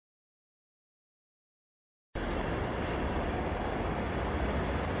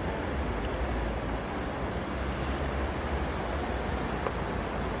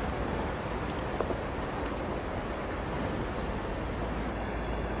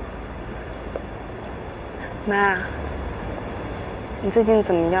妈，你最近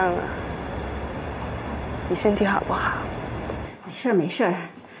怎么样啊？你身体好不好？没事儿没事儿，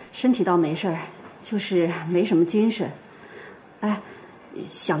身体倒没事儿，就是没什么精神。哎，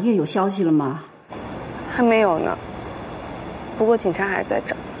小叶有消息了吗？还没有呢。不过警察还在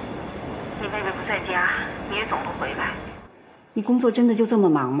找。你妹妹不在家，你也总不回来。你工作真的就这么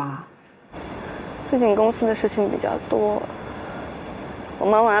忙吗？最近公司的事情比较多，我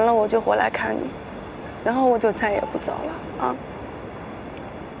忙完了我就回来看你，然后我就再也不走了啊。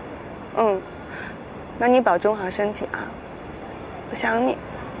那你保重好身体啊，我想你，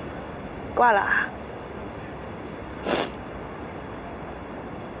挂了啊。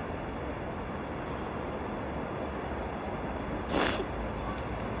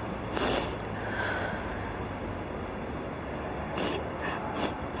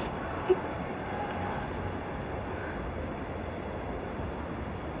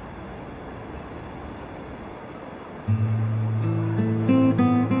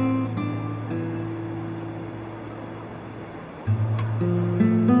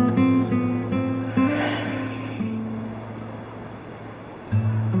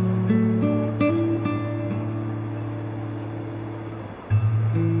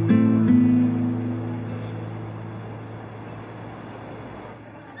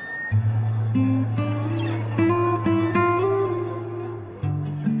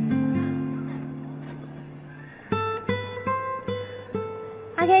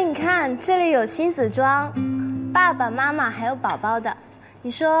阿 K， 你看这里有亲子装，爸爸妈妈还有宝宝的。你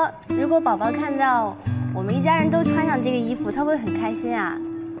说，如果宝宝看到我们一家人都穿上这个衣服，他会很开心啊？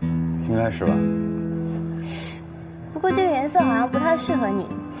应该是吧。不过这个颜色好像不太适合你。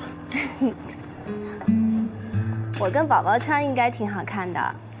我跟宝宝穿应该挺好看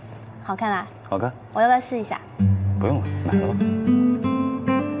的，好看吧？好看。我要不要试一下？不用了，买了吧。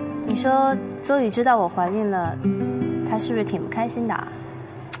你说邹雨知道我怀孕了，他是不是挺不开心的啊？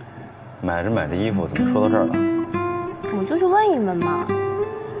买着衣服，怎么说到这儿了？我就是问一问嘛。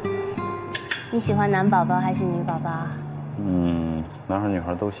你喜欢男宝宝还是女宝宝？男孩女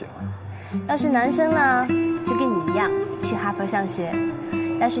孩都喜欢。要是男生呢，就跟你一样去哈佛上学；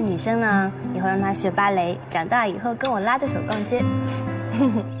要是女生呢，以后让他学芭蕾，长大以后跟我拉着手逛街。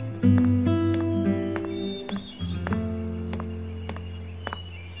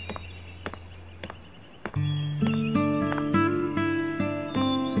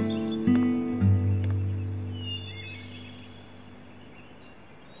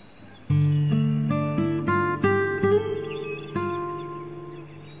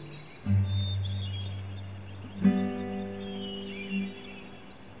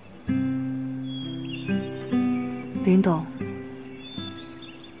林董，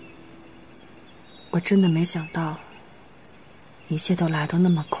我真的没想到，一切都来得那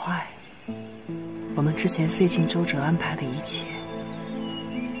么快。我们之前费尽周折安排的一切，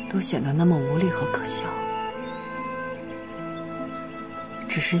都显得那么无力和可笑。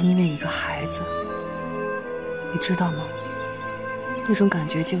只是因为一个孩子，你知道吗？那种感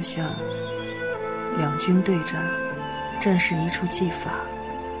觉就像两军对战，战事一触即发，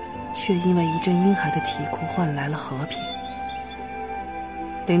却因为一阵婴孩的啼哭换来了和平。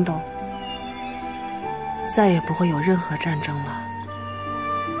林董，再也不会有任何战争了。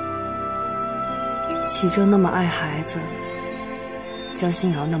启正那么爱孩子，江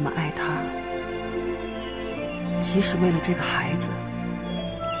心瑶那么爱他，即使为了这个孩子，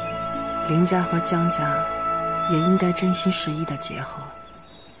林家和江家也应该真心实意的结合。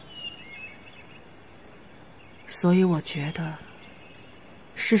所以我觉得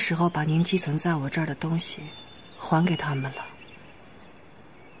是时候把您寄存在我这儿的东西还给他们了。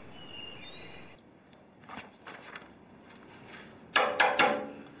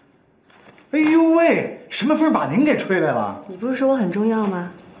哎呦喂，什么风把您给吹来了？你不是说我很重要吗？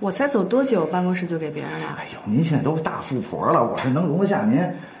我才走多久，办公室就给别人了。哎呦，您现在都大富婆了，我是能容得下您。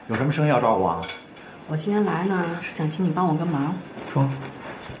有什么生意要照顾啊？我今天来呢，是想请你帮我个忙。说。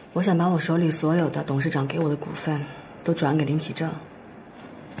我想把我手里所有的董事长给我的股份都转给林启正。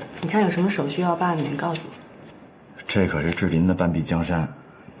你看有什么手续要办，你告诉我。这可是志林的半壁江山，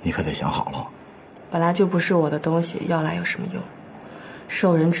你可得想好了。本来就不是我的东西，要来有什么用？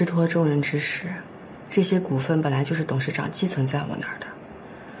受人之托，众人之事，这些股份本来就是董事长寄存在我那儿的，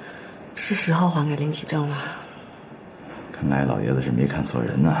是时候还给林启正了。看来老爷子是没看错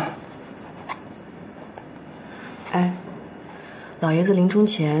人呐。哎，老爷子临终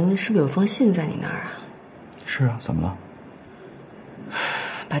前是不是有封信在你那儿啊？是啊，怎么了？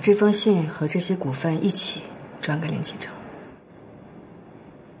把这封信和这些股份一起转给林启正。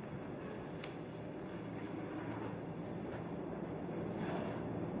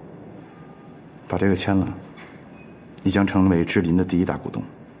把这个签了，你将成为志林的第一大股东。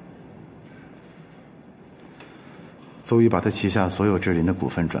邹宇把他旗下所有志林的股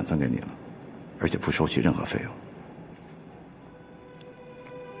份转赠给你了，而且不收取任何费用。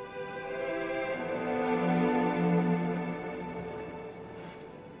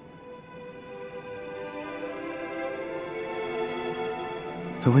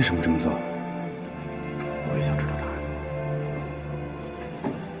他为什么这么做？我也想知道答案。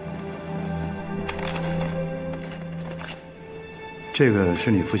这个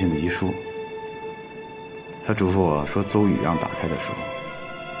是你父亲的遗书。他嘱咐我说，邹宇让打开的时候，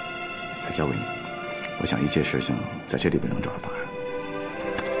才交给你。我想一切事情在这里边能找到答案。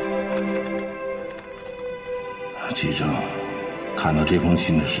启正，看到这封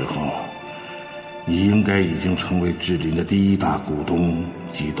信的时候，你应该已经成为志林的第一大股东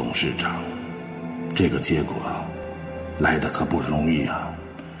及董事长。这个结果来得可不容易啊！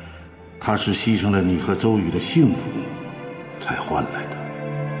他是牺牲了你和邹宇的幸福才换来的。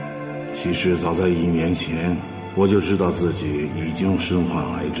其实早在1年前，我就知道自己已经身患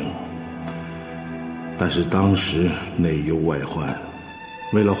癌症，但是当时内忧外患，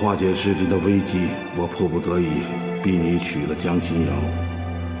为了化解志林的危机，我迫不得已逼你娶了江心瑶。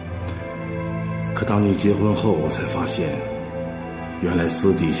可当你结婚后，我才发现，原来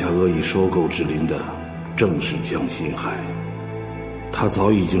私底下恶意收购志林的正是江心海，他早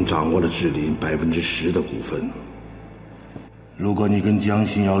已经掌握了志林10%的股份。如果你跟江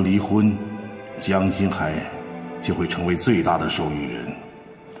心瑶离婚，江心海就会成为最大的受益人。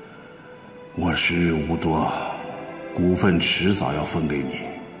我时日无多，股份迟早要分给你，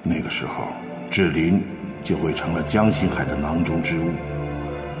那个时候志林就会成了江心海的囊中之物。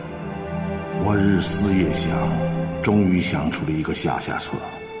我日思夜想，终于想出了一个下策。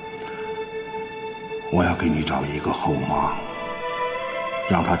我要给你找一个后妈，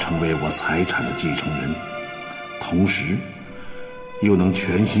让她成为我财产的继承人，同时又能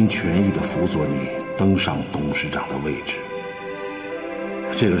全心全意地辅佐你登上董事长的位置。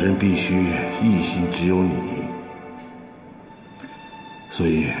这个人必须一心只有你，所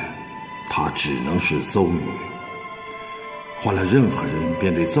以他只能是邹宇。换了任何人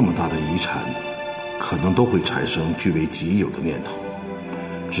面对这么大的遗产，可能都会产生据为己有的念头，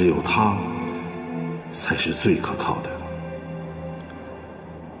只有他才是最可靠的。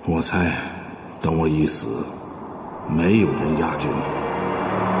我猜等我一死，没有人压制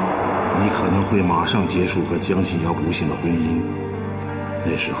你，你可能会马上结束和江心瑶不幸的婚姻，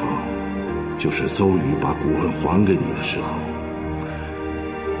那时候就是邹宇把股份还给你的时候。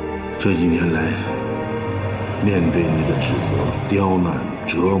这1年来，面对你的指责、刁难、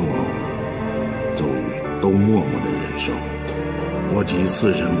折磨，邹宇都默默地忍受。我几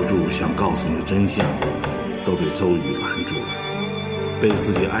次忍不住想告诉你真相，都被邹宇拦住了。被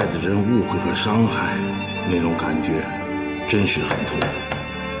自己爱的人误会和伤害，那种感觉真是很痛苦。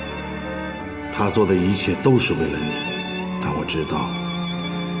他做的一切都是为了你，但我知道，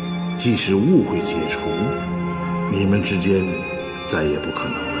即使误会解除，你们之间再也不可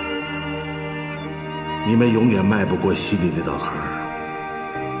能了。你们永远迈不过心里那道坎儿。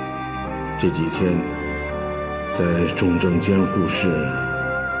这几天在重症监护室，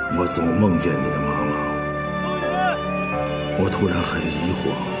我总梦见你的妈妈。我突然很疑惑，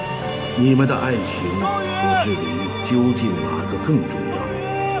你们的爱情和志林究竟哪个更重要？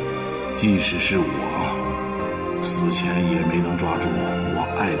即使是我，死前也没能抓住我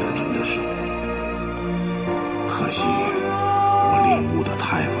爱的人的手。可惜我领悟得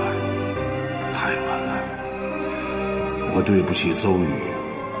太晚，太晚了。我对不起邹宇，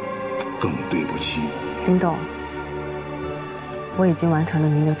更对不起你。林董，我已经完成了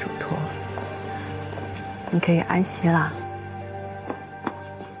您的嘱托，你可以安息了。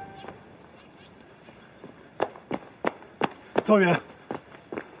邹宇，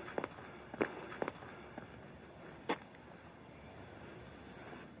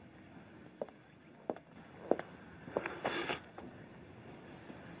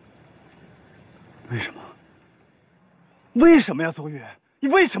为什么？为什么呀，邹宇？你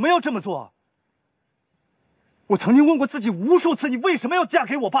为什么要这么做？我曾经问过自己无数次，你为什么要嫁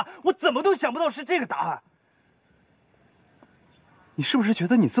给我爸？我怎么都想不到是这个答案。你是不是觉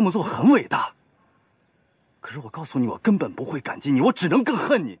得你这么做很伟大？可是我告诉你，我根本不会感激你，我只能更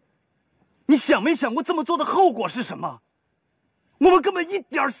恨你。你想没想过这么做的后果是什么？我们根本一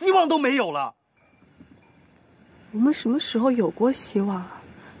点希望都没有了。我们什么时候有过希望啊？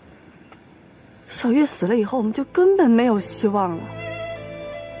小月死了以后，我们就根本没有希望了。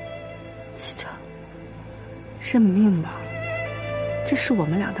启程，认命吧，这是我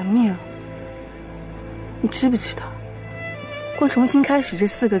们俩的命。你知不知道，光重新开始这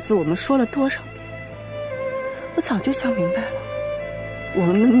4个字，我们说了多少遍？我我早就想明白了，我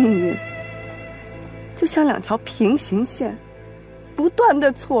们的命运就像两条平行线，不断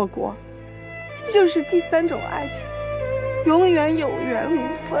的错过，这就是第三种爱情，永远有缘无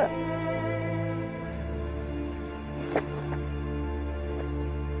分。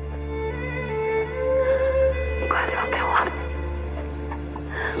快放开我！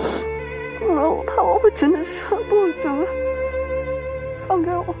我怕我会真的舍不得。放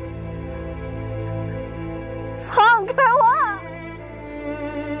开我！放开我！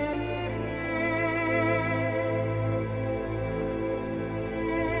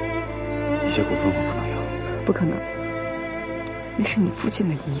一些股份我不能要。不可能，那是你父亲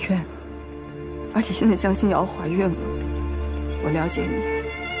的遗愿，而且现在江心瑶怀孕了，我了解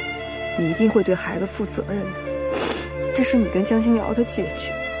你，你一定会对孩子负责任的，这是你跟江心瑶的结局。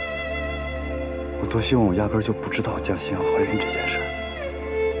我多希望我压根儿就不知道江心瑶怀孕这件事儿，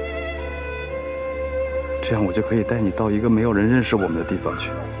这样我就可以带你到一个没有人认识我们的地方去。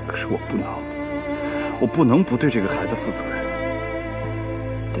可是我不能，我不能不对这个孩子负责任。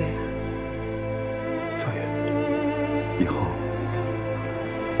对呀，小月，以后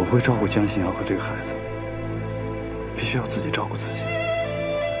我会照顾江心瑶和这个孩子，必须要自己照顾自己。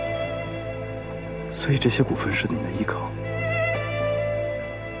所以这些股份是你的依靠。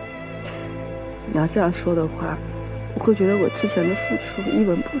你要这样说的话，我会觉得我之前的付出一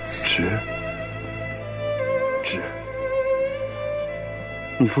文不值。值。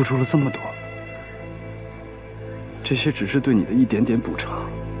你付出了这么多，这些只是对你的一点点补偿。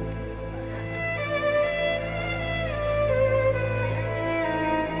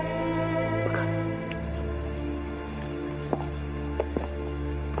不可能。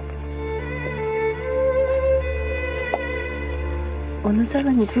我能再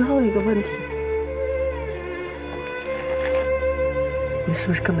问你最后一个问题？你是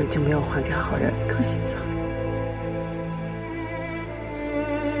不是根本就没有还给浩然一颗心脏？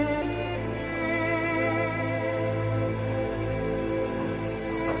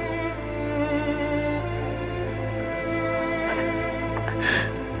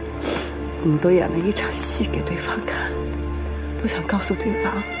我们都演了一场戏给对方看，都想告诉对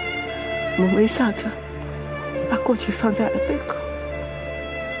方，我们微笑着把过去放在了背后。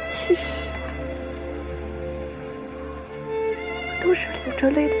其实都是流着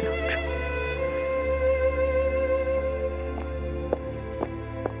泪的小猪。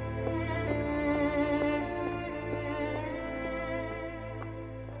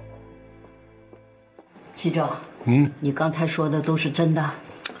启正，你刚才说的都是真的？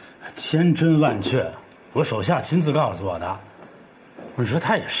千真万确，我手下亲自告诉我的。你说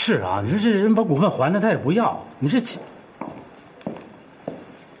他也是啊，你说这人把股份还了，他也不要，你这……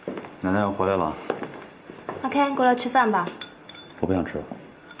奶奶，我回来了。阿开，过来吃饭吧。我不想吃了。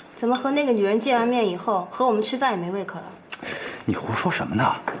怎么和那个女人见完面以后，和我们吃饭也没胃口了？你胡说什么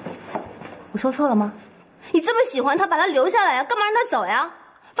呢？我说错了吗？你这么喜欢她，把她留下来呀，干嘛让她走呀？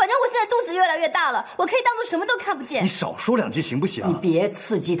反正我现在肚子越来越大了，我可以当做什么都看不见。你少说两句行不行？你别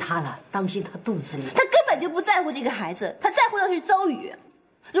刺激她了，当心她肚子里。她根本就不在乎这个孩子，她在乎的是邹雨。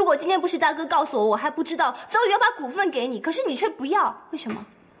如果今天不是大哥告诉我，我还不知道邹雨要把股份给你，可是你却不要，为什么？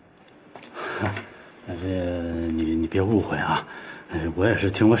你别误会啊，我也是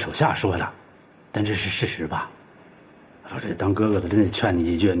听我手下说的，但这是事实吧？我这当哥哥的真得劝你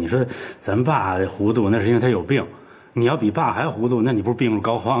几句。你说咱爸糊涂，那是因为他有病。你要比爸还糊涂，那你不是病入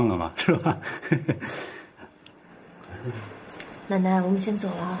膏肓了吗？是吧？奶奶，我们先走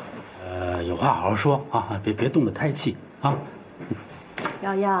了。有话好好说啊，别动得太气啊。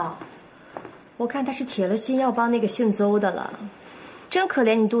瑶瑶，我看他是铁了心要帮那个姓邹的了，真可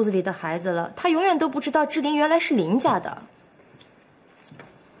怜你肚子里的孩子了，他永远都不知道志玲原来是林家的。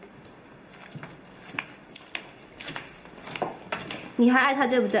你还爱他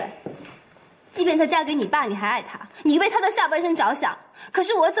对不对？即便她嫁给你爸，你还爱她，你为她的下半生着想。可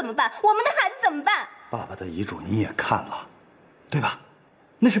是我怎么办？我们的孩子怎么办？爸爸的遗嘱你也看了，对吧？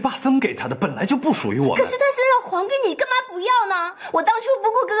那是爸分给他的，本来就不属于我们。可是他现在要还给你，干嘛不要呢？我当初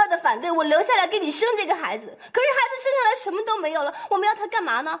不顾哥哥的反对，我留下来给你生这个孩子。可是孩子生下来什么都没有了，我们要他干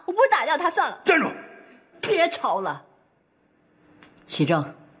嘛呢？我不如打掉他算了。站住！别吵了。启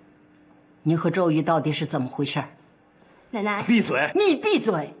正，你和周瑜到底是怎么回事？奶奶，闭嘴！你闭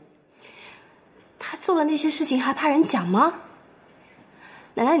嘴！他做了那些事情还怕人讲吗？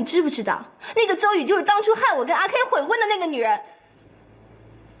奶奶，你知不知道那个邹雨就是当初害我跟阿 K 悔婚的那个女人？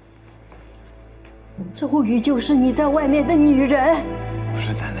周瑜就是你在外面的女人。不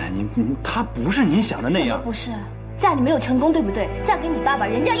是奶奶，她不是您想的那样。不是，嫁你没有成功，对不对？嫁给你爸爸，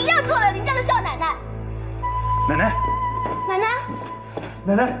人家一样做了林家的少奶奶。奶奶，奶奶，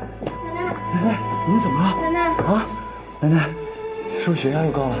奶奶，奶奶。奶奶，您怎么了？奶奶啊，奶奶，是不是血压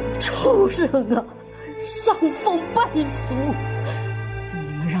又高了？畜生啊，伤风败俗！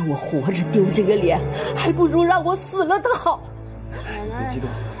你们让我活着丢这个脸，还不如让我死了的好。别激动。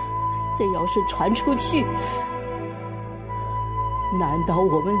这要是传出去，难道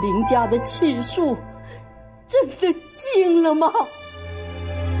我们林家的气数真的尽了吗？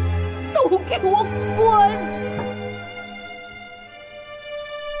都给我滚！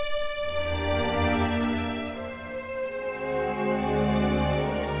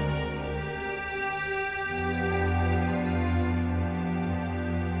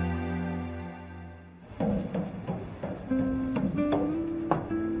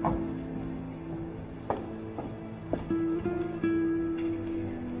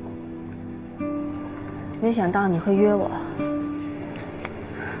没想到你会约我。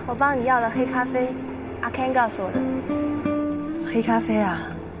我帮你要了黑咖啡，阿 Ken 告诉我的。黑咖啡啊，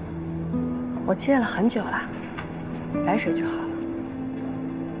我戒了很久了，白水就好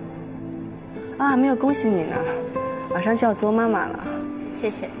了。啊，没有恭喜你呢，马上就要做妈妈了。谢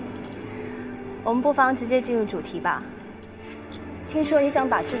谢。我们不妨直接进入主题吧。听说你想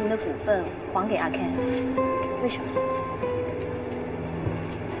把志玲的股份还给阿 Ken， 为什么？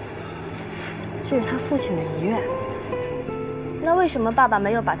这是他父亲的遗愿。那为什么爸爸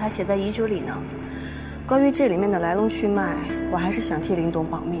没有把它写在遗嘱里呢？关于这里面的来龙去脉，我还是想替林董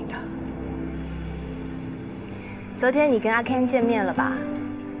保密的。昨天你跟阿 Ken 见面了吧？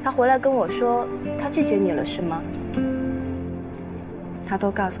他回来跟我说，他拒绝你了，是吗？他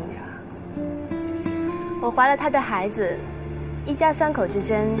都告诉你了。我怀了他的孩子，一家三口之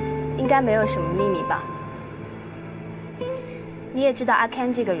间应该没有什么秘密吧？你也知道阿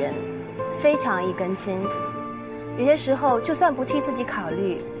Ken 这个人非常一根筋，有些时候就算不替自己考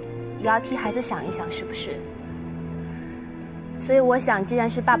虑，也要替孩子想一想，是不是？所以我想，既然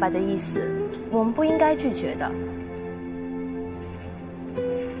是爸爸的意思，我们不应该拒绝的。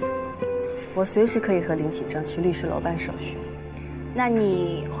我随时可以和林启正去律师楼办手续。那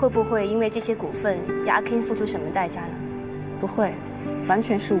你会不会因为这些股份要阿 Ken 付出什么代价呢？不会，完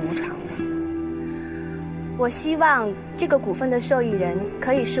全是无偿的。我希望这个股份的受益人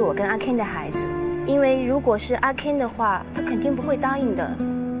可以是我跟阿 Ken 的孩子，因为如果是阿 Ken 的话，他肯定不会答应的。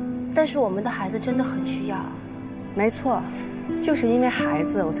但是我们的孩子真的很需要。没错，就是因为孩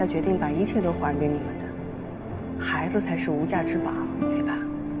子，我才决定把一切都还给你们的。孩子才是无价之宝，对吧？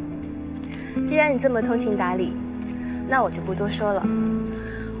既然你这么通情达理，那我就不多说了。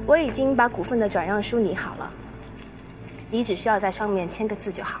我已经把股份的转让书拟好了，你只需要在上面签个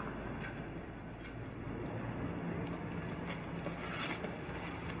字就好。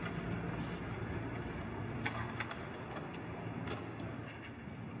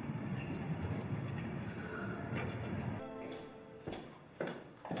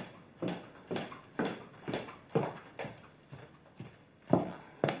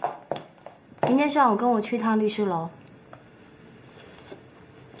明天上午跟我去趟律师楼。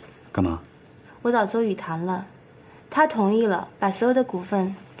干嘛？我找邹雨谈了，他同意了，把所有的股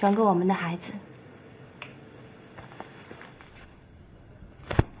份转给我们的孩子。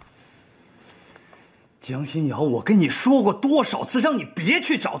江心瑶，我跟你说过多少次，让你别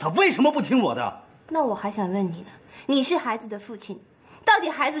去找他，为什么不听我的？那我还想问你呢，你是孩子的父亲，到底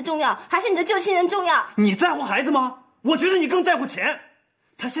孩子重要还是你的旧情人重要？你在乎孩子吗？我觉得你更在乎钱。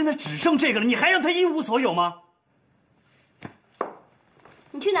他现在只剩这个了，你还让他一无所有吗？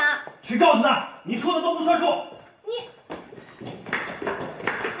你去哪？去告诉他，你说的都不算数。你，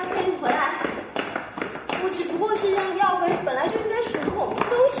阿 Ken 回来，我只不过是让耀威本来就应该属于我们的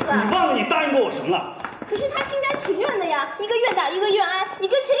东西吧。你忘了你答应过我什么了？可是他心甘情愿的呀，一个愿打一个愿挨，你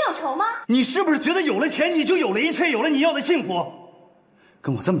跟钱有仇吗？你是不是觉得有了钱你就有了一切，有了你要的幸福？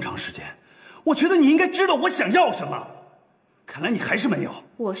跟我这么长时间，我觉得你应该知道我想要什么。看来你还是没有。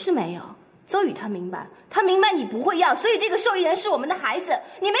我是没有，邹雨他明白，他明白你不会要，所以这个受益人是我们的孩子，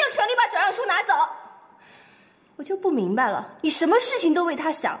你没有权利把转让书拿走。我就不明白了，你什么事情都为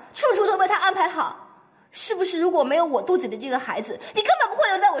他想，处处都为他安排好，是不是？如果没有我肚子里的这个孩子，你根本不会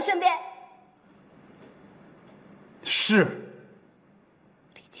留在我身边。是。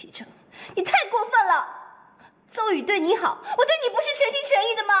李启正，你太过分了！邹雨对你好，我对你不是全心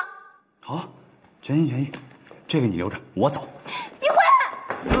全意的吗？好，全心全意，这个你留着，我走。你回来！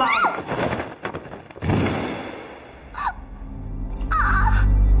拉！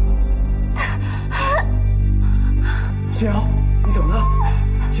心瑶，你怎么了？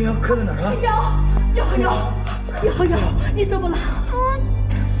心瑶磕在哪儿了？瑶，你怎么了？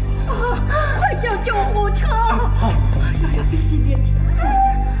快叫救护车！好，瑶，别急。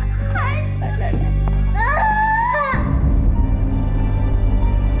来。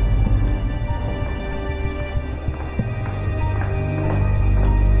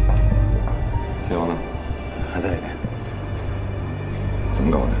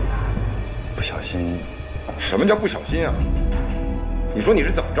叫不小心啊？你说你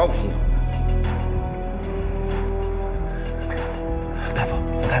是怎么照顾新瑶的？大夫，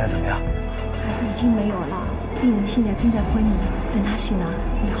我太太怎么样？孩子已经没有了，病人现在正在昏迷，等他醒了，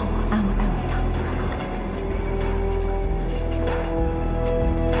你好好安慰安慰他。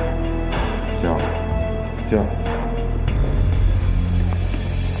行，行。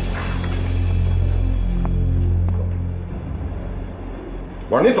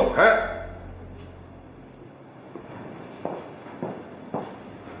我让你走开！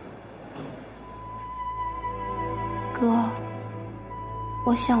哥，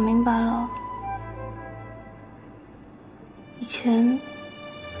我想明白了。以前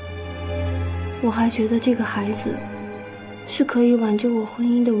我还觉得这个孩子是可以挽救我婚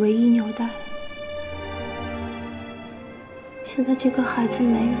姻的唯一纽带，现在这个孩子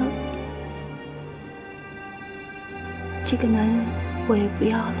没了，这个男人我也不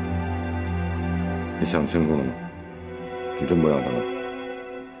要了。你想清楚了吗？你真不要他了？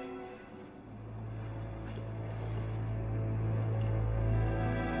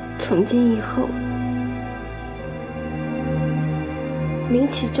从今以后，林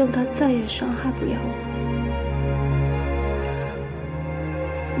启正他再也伤害不了我，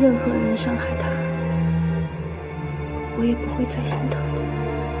任何人伤害他，我也不会再心疼了。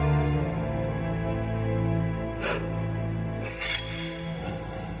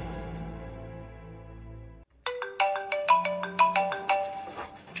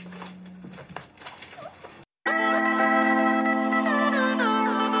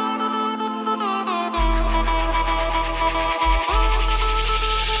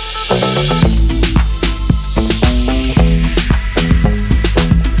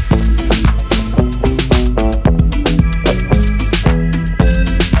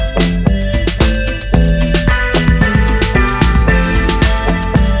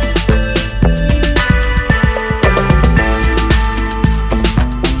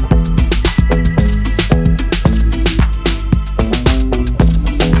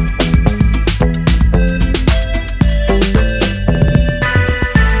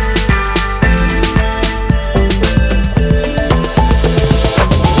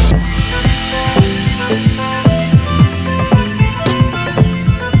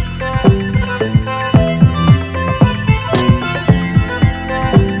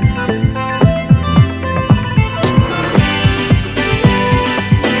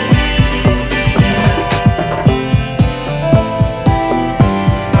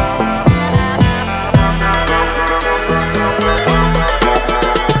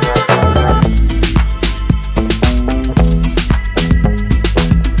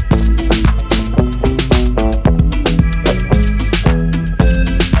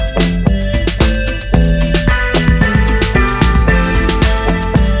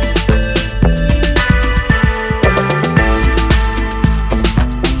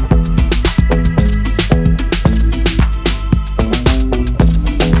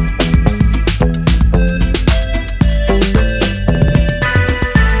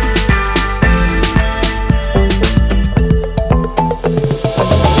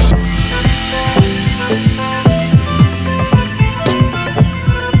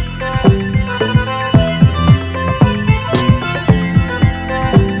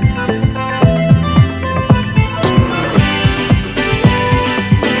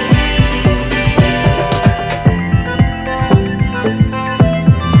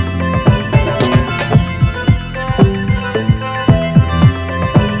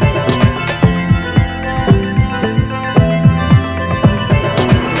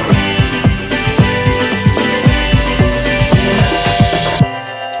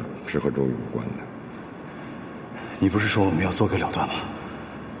你不是说我们要做个了断吗？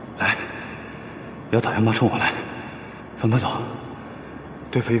来，要打要骂冲我来，分不走。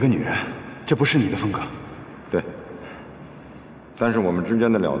对付一个女人，这不是你的风格。对。但是我们之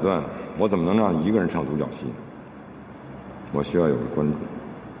间的了断，我怎么能让你一个人唱独角戏呢？我需要有个关注。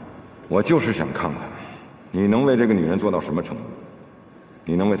我就是想看看，你能为这个女人做到什么程度？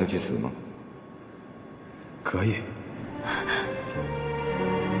你能为她去死吗？可以。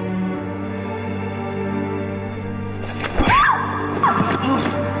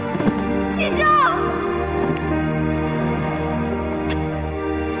启正，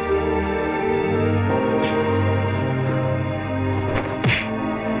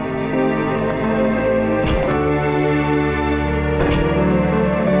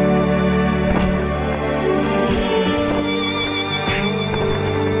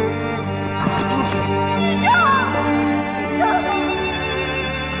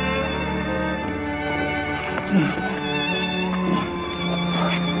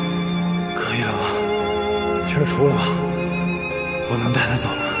可以了。说吧，我能带他走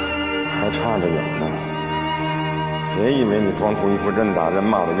吗？还差着远呢。别以为你装出一副任打任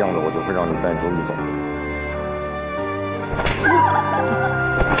骂的样子，我就会让你带周玉走的。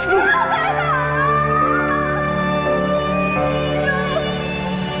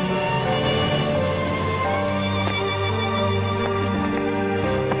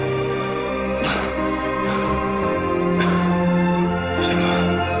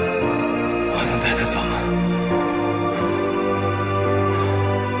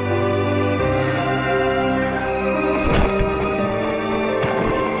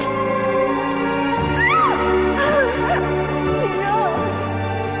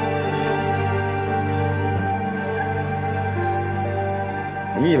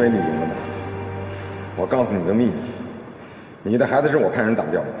你以为你赢了吗？我告诉你个秘密，你的孩子是我派人打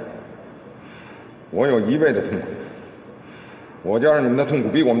掉的。我有1倍的痛苦，我就让你们的痛苦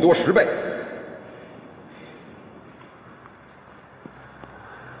比我们多10倍。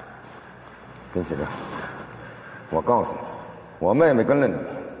林启正，我告诉你，我妹妹跟了你，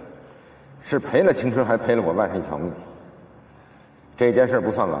是赔了青春，还赔了我外甥一条命。这件事不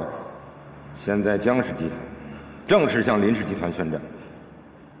算完，现在江氏集团正式向林氏集团宣战。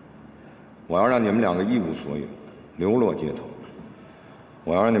我要让你们2个一无所有，流落街头。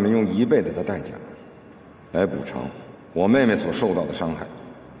我要让你们用1辈子的代价来补偿我妹妹所受到的伤害。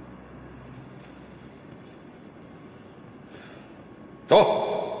走。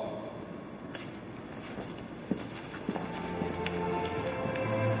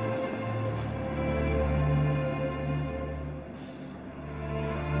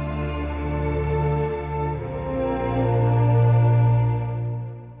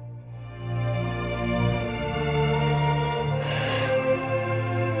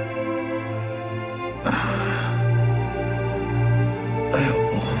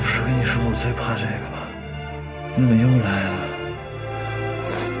最怕这个吧，你们又来了。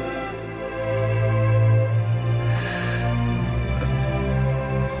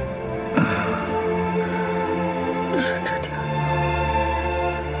忍着点，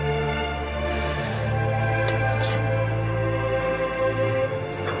对不起，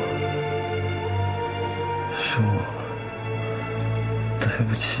是我对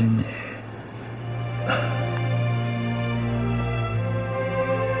不起你。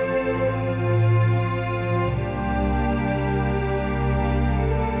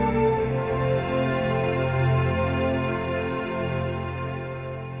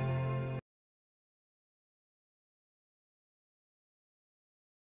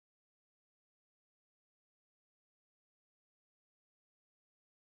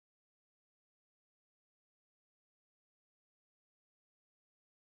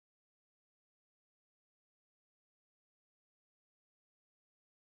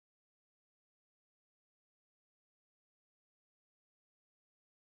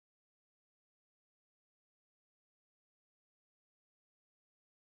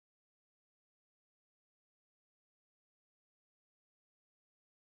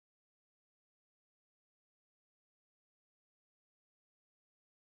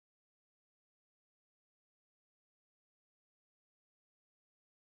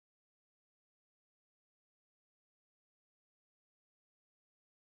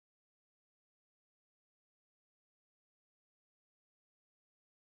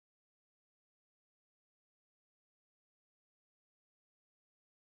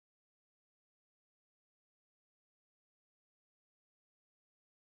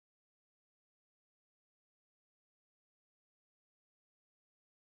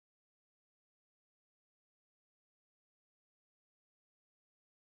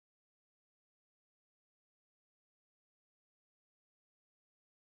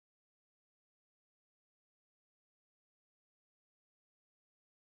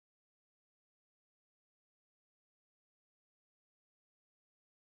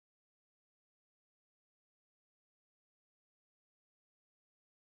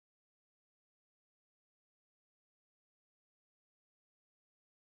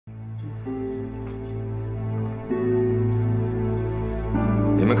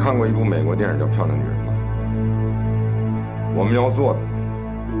你们看过一部美国电影叫《漂亮女人》吗？我们要做的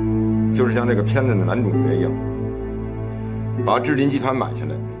就是像这个片子的男主角一样，把智林集团买下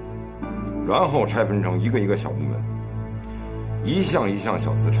来，然后拆分成一个一个小部门，一项一项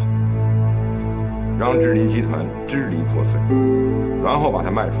小资产，让智林集团支离破碎，然后把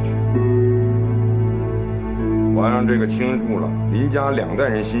它卖出去。我要让这个倾注了林家2代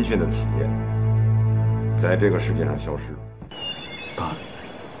人心血的企业，在这个世界上消失。爸，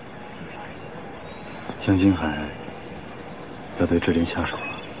江金海要对志林下手了，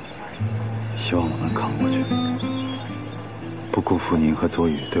希望我能扛过去。不辜负您和邹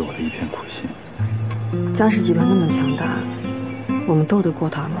雨对我的一片苦心。江氏集团那么强大，我们斗得过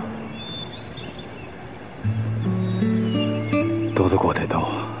他吗？斗得过得斗，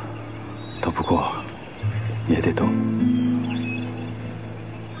斗不过也得斗。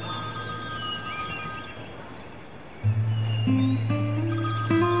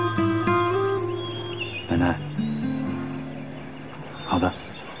奶奶，好的，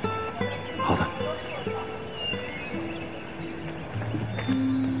好的。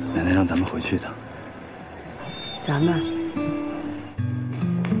奶奶让咱们回去的。咱们。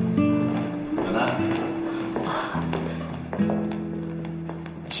奶奶。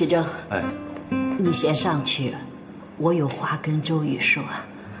启正，哎，你先上去，我有话跟周雨说。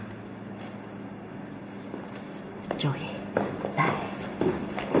周雨，来，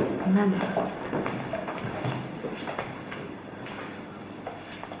慢点。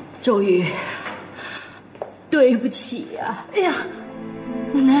周雨，对不起呀！哎呀，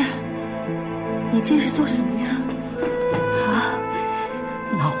奶奶，你这是做什么呀？啊，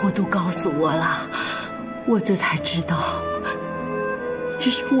老霍都告诉我了，我这才知道，这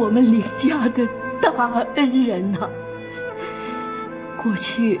是我们林家的大恩人呐。过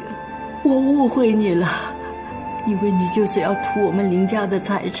去我误会你了，以为你就是要图我们林家的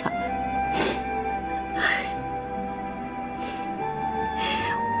财产。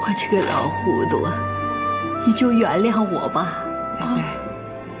我这个老糊涂，你就原谅我吧。奶奶，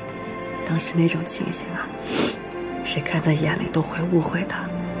当时那种情形啊，谁看在眼里都会误会的，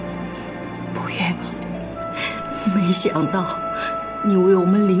不怨你。没想到你为我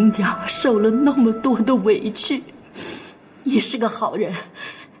们林家受了那么多的委屈，你是个好人，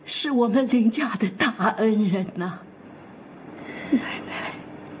是我们林家的大恩人呐。奶奶，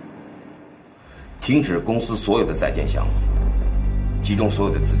停止公司所有的在建项目，集中所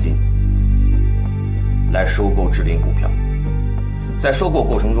有的资金来收购智林股票。在收购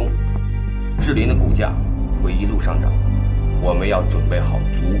过程中，智林的股价会一路上涨，我们要准备好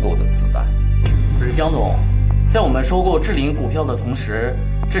足够的子弹。可是江总，在我们收购智林股票的同时，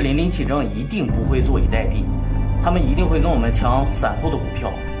智林林启正一定不会坐以待毙，他们一定会跟我们抢散户的股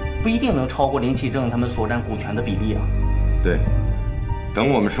票，不一定能超过林启正他们所占股权的比例啊。对，等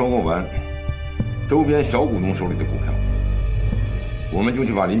我们收购完周边小股东手里的股票，我们就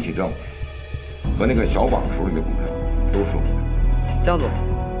去把林启正和那个小榜手里的股票都收回来。江总，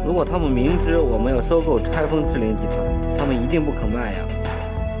如果他们明知我们要收购拆封智林集团，他们一定不肯卖呀。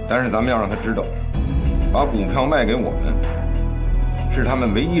但是咱们要让他知道，把股票卖给我们，是他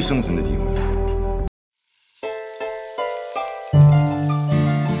们唯一生存的机会。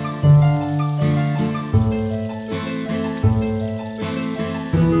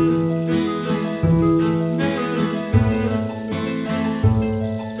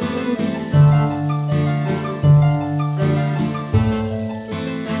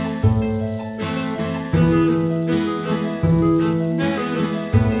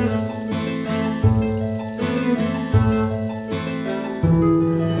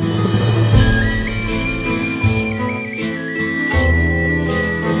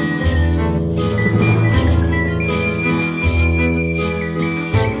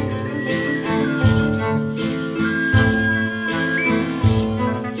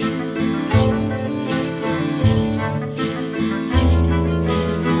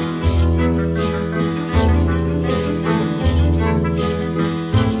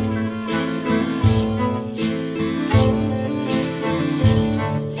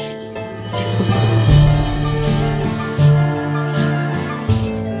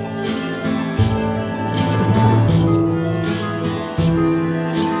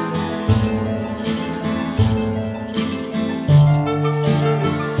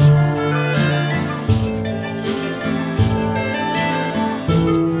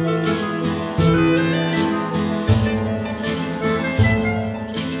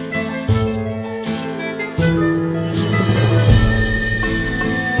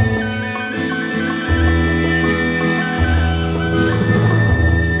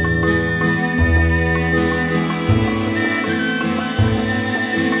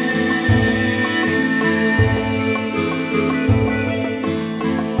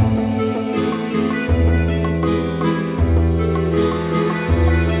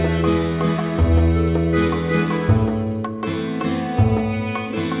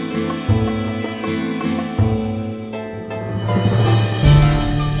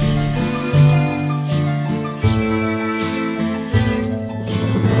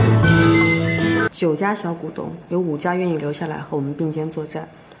9家小股东，有5家愿意留下来和我们并肩作战，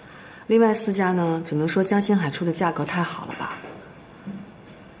另外4家呢，只能说江星海出的价格太好了吧。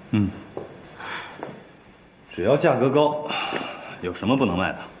只要价格高，有什么不能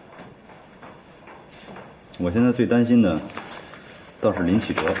卖的？我现在最担心的倒是林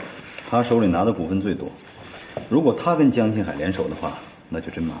启哲，他手里拿的股份最多。如果他跟江星海联手的话，那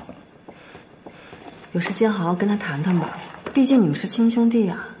就真麻烦了。有时间好好跟他谈谈吧，毕竟你们是亲兄弟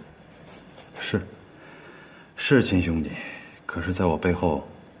呀。是亲兄弟，可是在我背后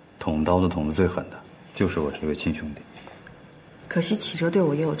捅刀子捅得最狠的，就是我这位亲兄弟。可惜启哲对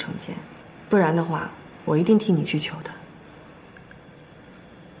我也有成见，不然的话，我一定替你去求他。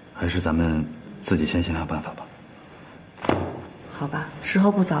还是咱们自己先想想办法吧。好吧，时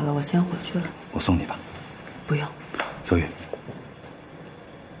候不早了，我先回去了。我送你吧。不用。邹雨，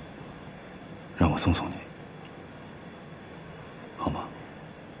让我送送你，好吗？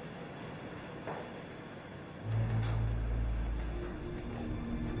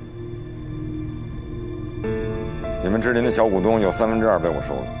你们志林的小股东有2/3被我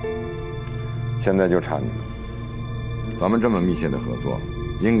收了，现在就差你们。咱们这么密切的合作，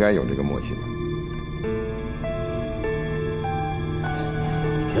应该有这个默契吧？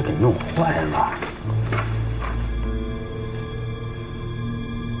别给弄坏了。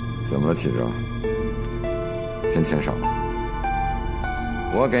怎么了，启哲？先签上吧。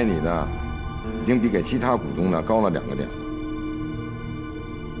我给你的已经比给其他股东的高了2个点了。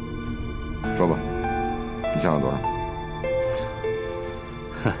说吧，你想要多少？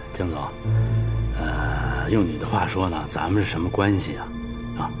江总，用你的话说呢，咱们是什么关系啊？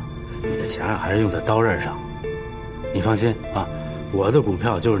啊，你的钱还是用在刀刃上。你放心啊，我的股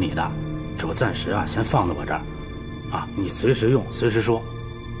票就是你的，只不过暂时啊先放在我这儿，啊，你随时用，随时说，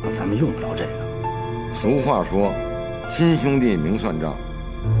啊，咱们用不着这个。俗话说，亲兄弟明算账，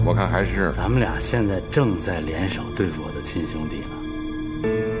我看还是咱们俩现在正在联手对付我的亲兄弟呢。